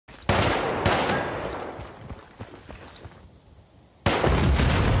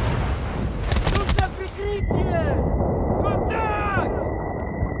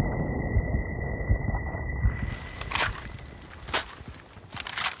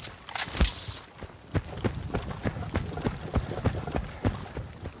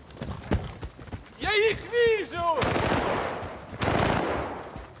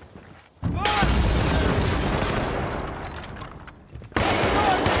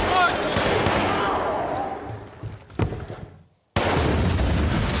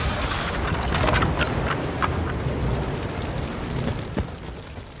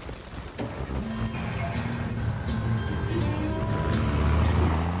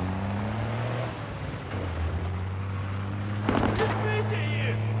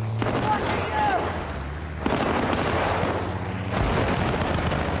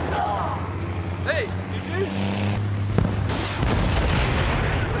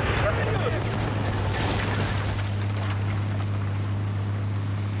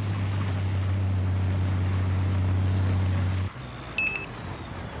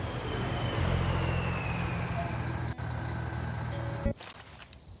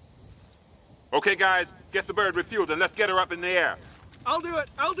Okay, guys, get the bird refueled and let's get her up in the air. I'll do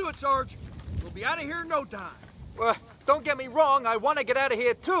it, Sarge. We'll be out of here in no time. Well, don't get me wrong, I want to get out of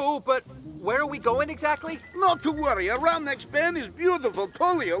here too, but where are we going exactly? Not to worry, around next bend is beautiful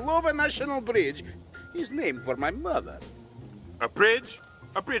Polyolova National Bridge. It's named for my mother. A bridge?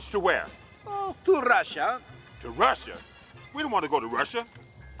 A bridge to where? Oh, to Russia. To Russia? We don't want to go to Russia.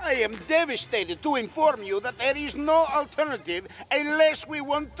 I am devastated to inform you that there is no alternative unless we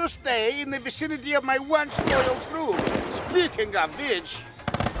want to stay in the vicinity of my once loyal troops. Speaking of which...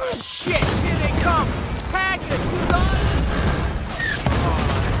 Shit, here they come! Haggard, you done?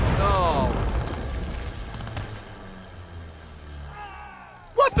 Oh,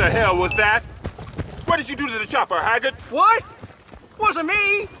 What the hell was that? What did you do to the chopper, Haggard? What? Wasn't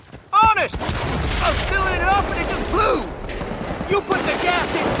me. Honest. I was filling it up and it just blew. you put the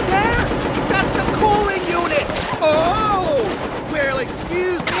gas in there? That's the cooling unit! Oh! Well,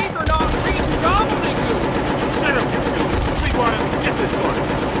 excuse me for not re-gobbling you. Shut up, you two. Sweetwater, get this sorted.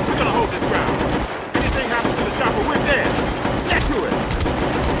 We're gonna hold this ground. Anything happens to the chopper, we're dead. Get to it!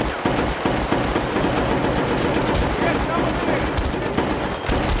 Get someone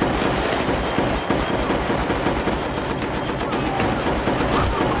here.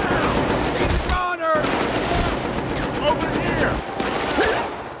 Over here!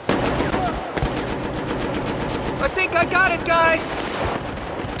 I think I got it, guys!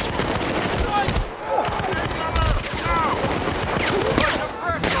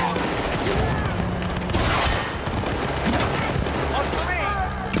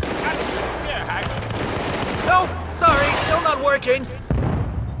 No, sorry, still not working.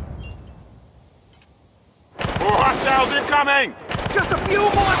 More hostiles incoming! Just a few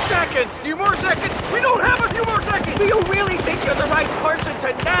more seconds! Few more seconds? We don't have a few more seconds! Do you really think you're the right person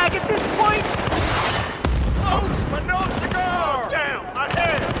to nag at this point? Oh, my nose cigar! Down!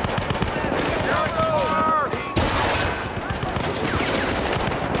 Ahead!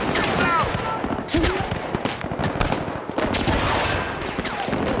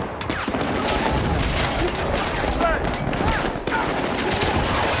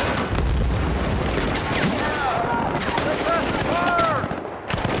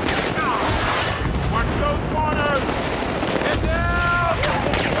 Watch those corners! Get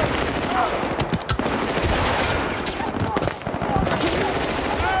down!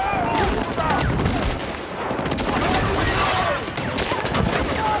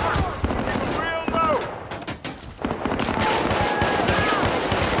 Real low!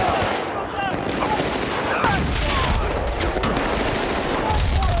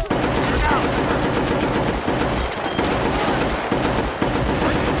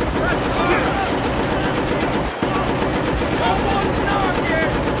 Someone's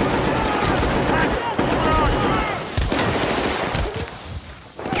knocking!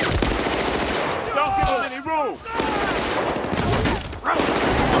 Don't give them any room!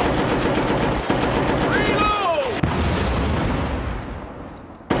 Reload!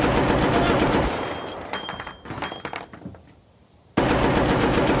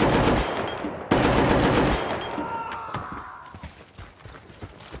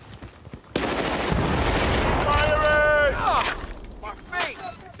 Firing! My face!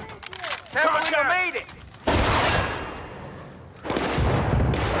 Can't believe I Contact! made it!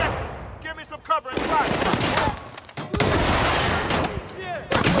 Yes! Give me some cover and fire!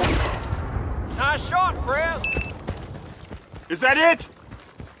 Nice shot, friend! Is that it?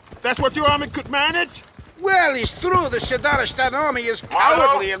 That's what your army could manage? Well, it's true the Shadaristan army is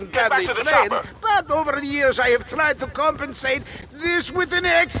cowardly and Get back badly to the trained, chopper. but over the years I have tried to compensate this with an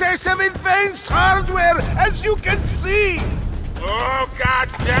excess of advanced hardware, as you can see. Oh, God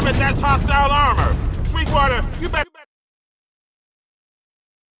damn it, that's hostile armor! Sweetwater, you better...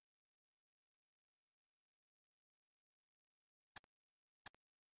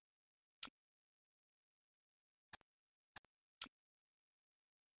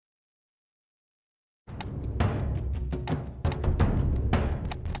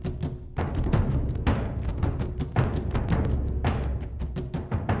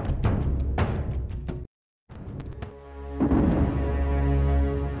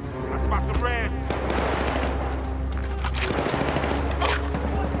 I spot some red.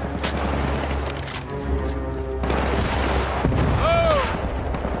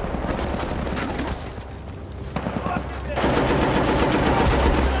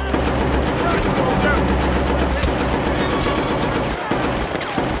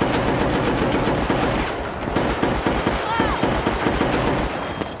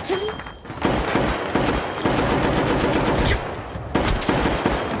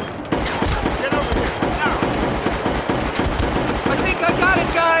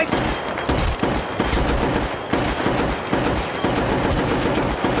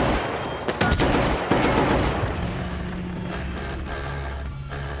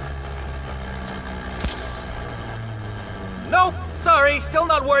 still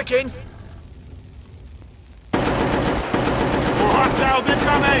not working. More hostiles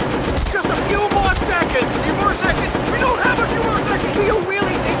incoming! Just a few more seconds! Few more seconds? We don't have a few more seconds! Do you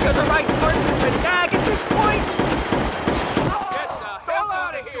really think you're the right person to nag at this point? Get the hell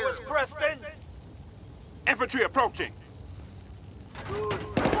out of here, Preston! Infantry approaching!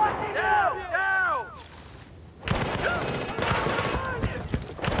 Down! Down!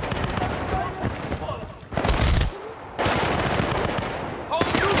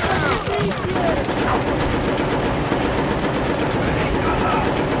 Hold you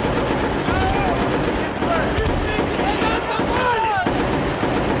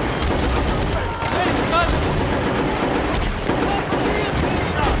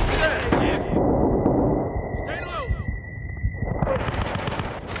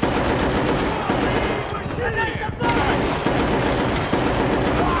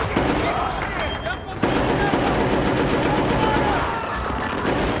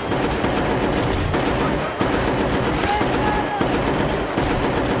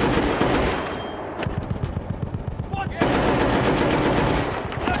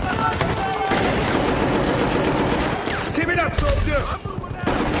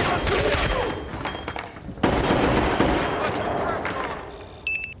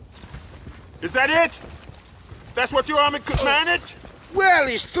Is that it? That's what your army could manage? Well,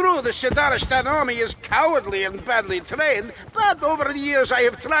 it's true the Shadaristan army is cowardly and badly trained, but over the years I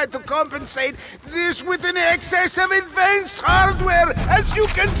have tried to compensate this with an excess of advanced hardware, as you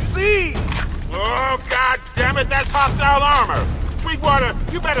can see! Oh, God damn it, that's hostile armor! Sweetwater,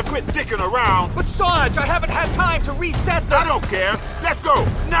 you better quit dicking around. But Sarge, I haven't had time to reset the... I don't care. Let's go,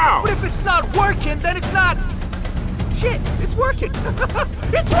 now! But if it's not working, then it's not... Shit, it's working!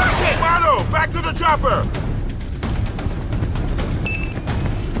 It's working! Waldo, back to the chopper!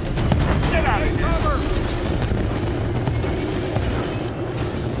 Get out of here!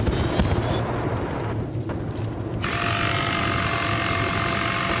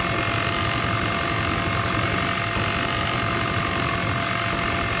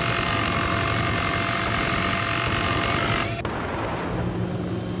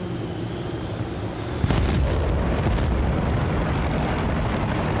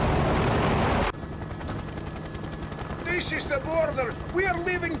 This is the border. We are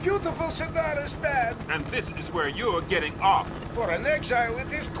leaving beautiful Shadaristan. And this is where you're getting off. For an exile,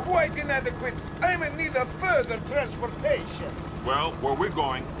 it is quite inadequate. I'm in need of further transportation. Well, where we're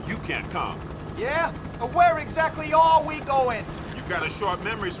going, you can't come. Yeah? But where exactly are we going? You've got a short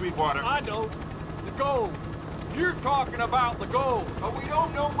memory, Sweetwater. I know. The gold. You're talking about the gold, but we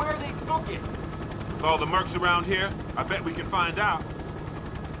don't know where they took it. With all the mercs around here, I bet we can find out.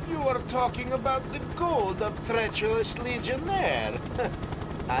 You are talking about the gold of treacherous legionnaire.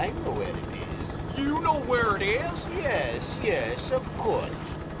 I know where it is. You know where it is? Yes, yes, of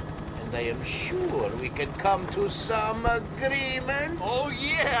course. And I am sure we can come to some agreement. Oh,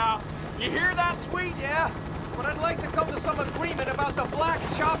 yeah. You hear that, Sweet? Yeah, but I'd like to come to some agreement about the black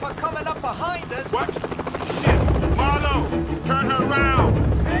chopper coming up behind us. What? Shit! Marlo! Turn her around!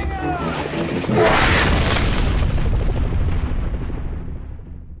 Hang on!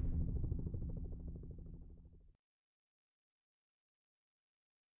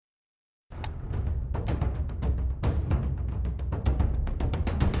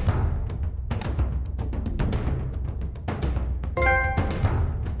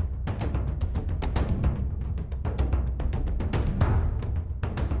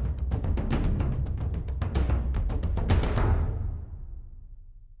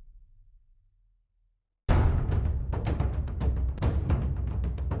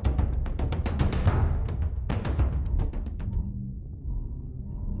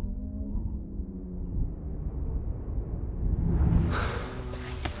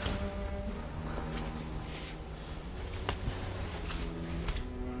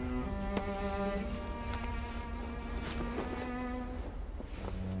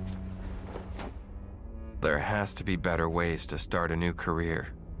 There has to be better ways to start a new career.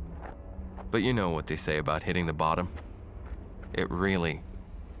 But you know what they say about hitting the bottom? It really,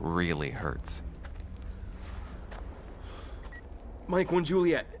 really hurts. Mike 1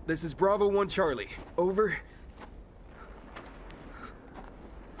 Juliet, this is Bravo 1 Charlie. Over.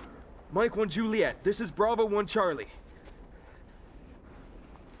 Mike 1 Juliet, this is Bravo 1 Charlie.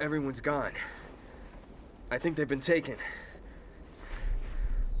 Everyone's gone. I think they've been taken.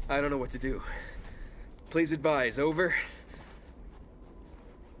 I don't know what to do. Please advise, over.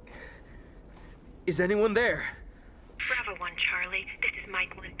 Is anyone there? Bravo 1 Charlie, this is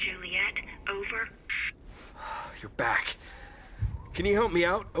Mike 1 Juliet, over. You're back. Can you help me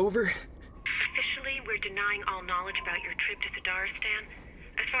out, over? Officially, we're denying all knowledge about your trip to Sadaristan.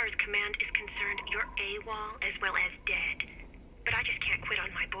 far as command is concerned, you're AWOL as well as dead. But I just can't quit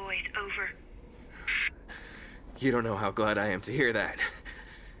on my boys. Over. You don't know how glad I am to hear that.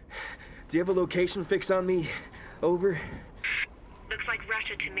 Do you have a location fix on me? Over. Looks like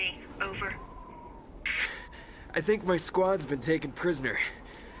Russia to me. Over. I think my squad's been taken prisoner.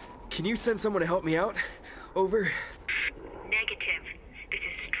 Can you send someone to help me out? Over. Negative. This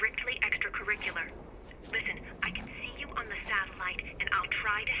is strictly extracurricular. Listen, I can see you on the satellite, and I'll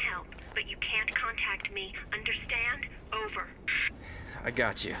try to help, but you can't contact me. Understand? Over. I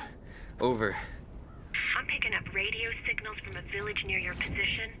got you. Over. I'm picking up radio signals from a village near your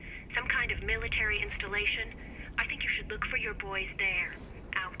position. Some kind of military installation. I think you should look for your boys there.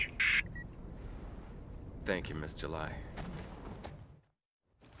 Out. Thank you, Miss July.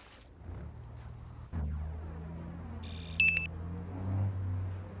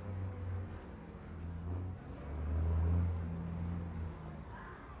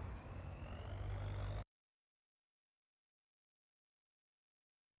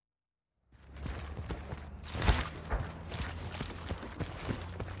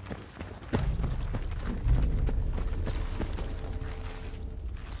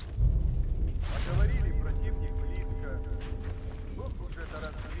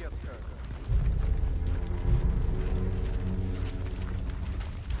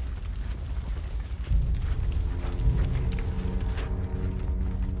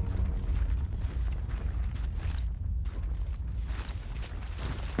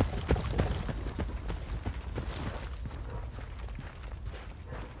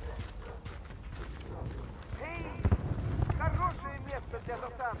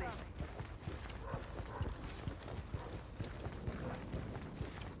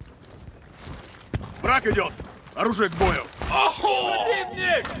 Враг идет! Оружие к бою!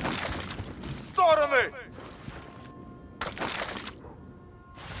 Противник! В стороны!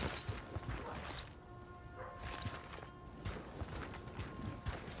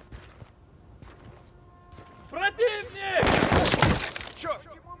 Противник! Черт!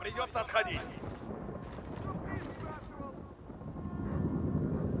 Придется отходить!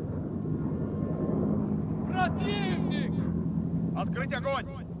 Противник! Открыть огонь!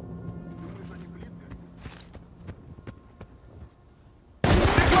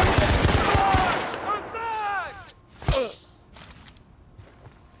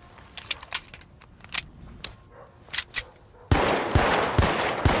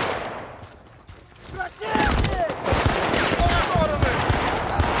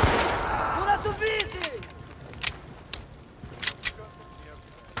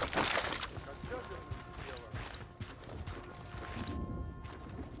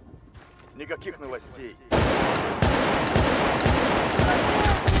 Никаких новостей.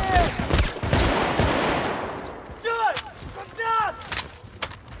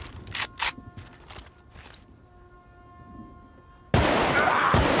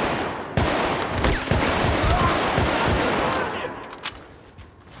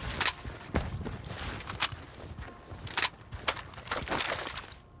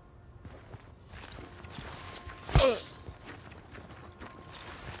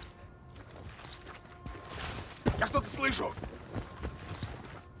 Я что-то слышу!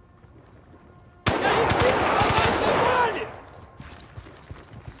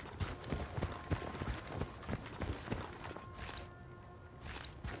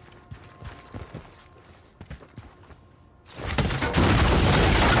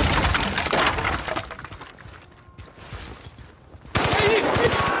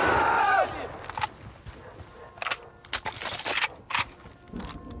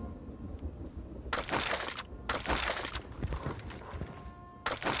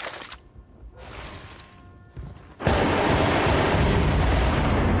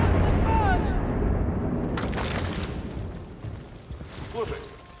 Слушай,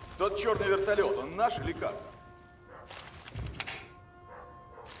 тот черный вертолет, он наш или как?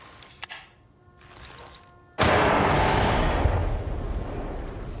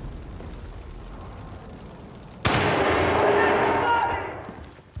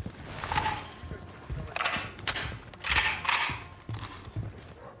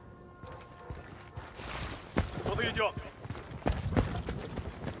 Кто-то идет!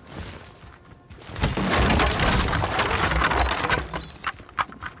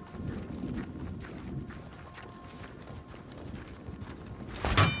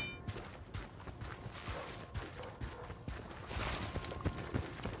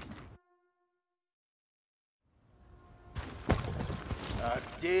 А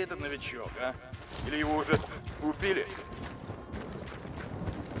где этот новичок, а? Или его уже убили?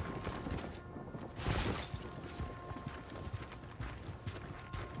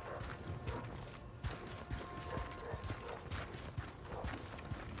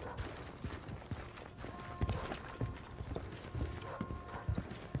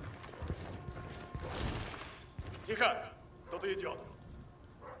 Тихо! Кто-то идет.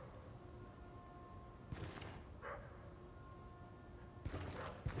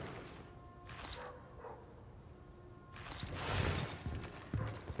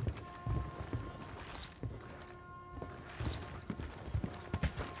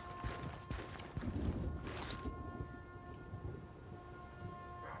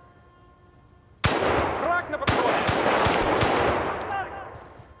 Враг на подходе!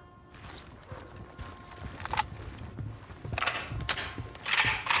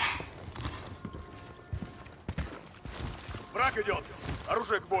 Враг идет!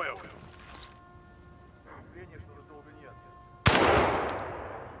 Оружие к бою!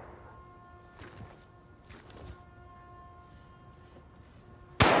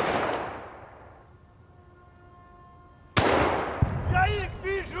 Я их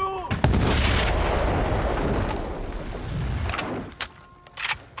вижу!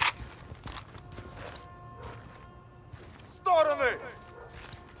 Стороны!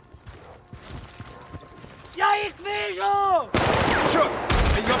 Я их вижу! Черт!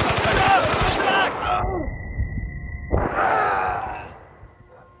 Идет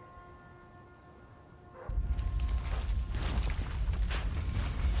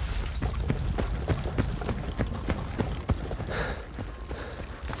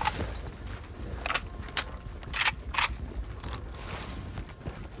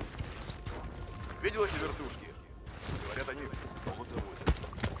Видел эти вертушки? Говорят, они могут наводить.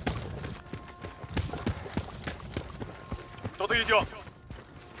 Кто-то идет!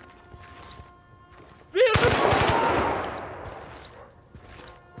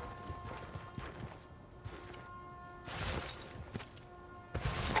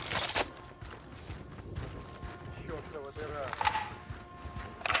 Чёртова дыра!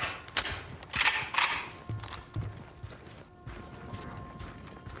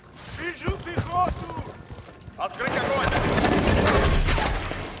 Вижу пехоту! Открыть огонь!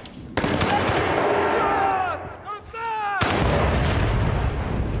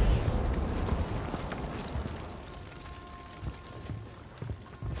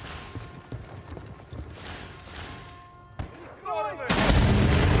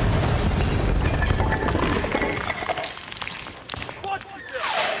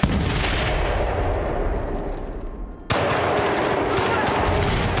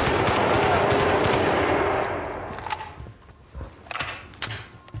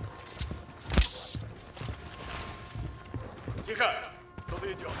 Тихо!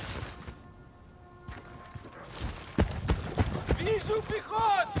 Кто-то идет! Вижу пехоту!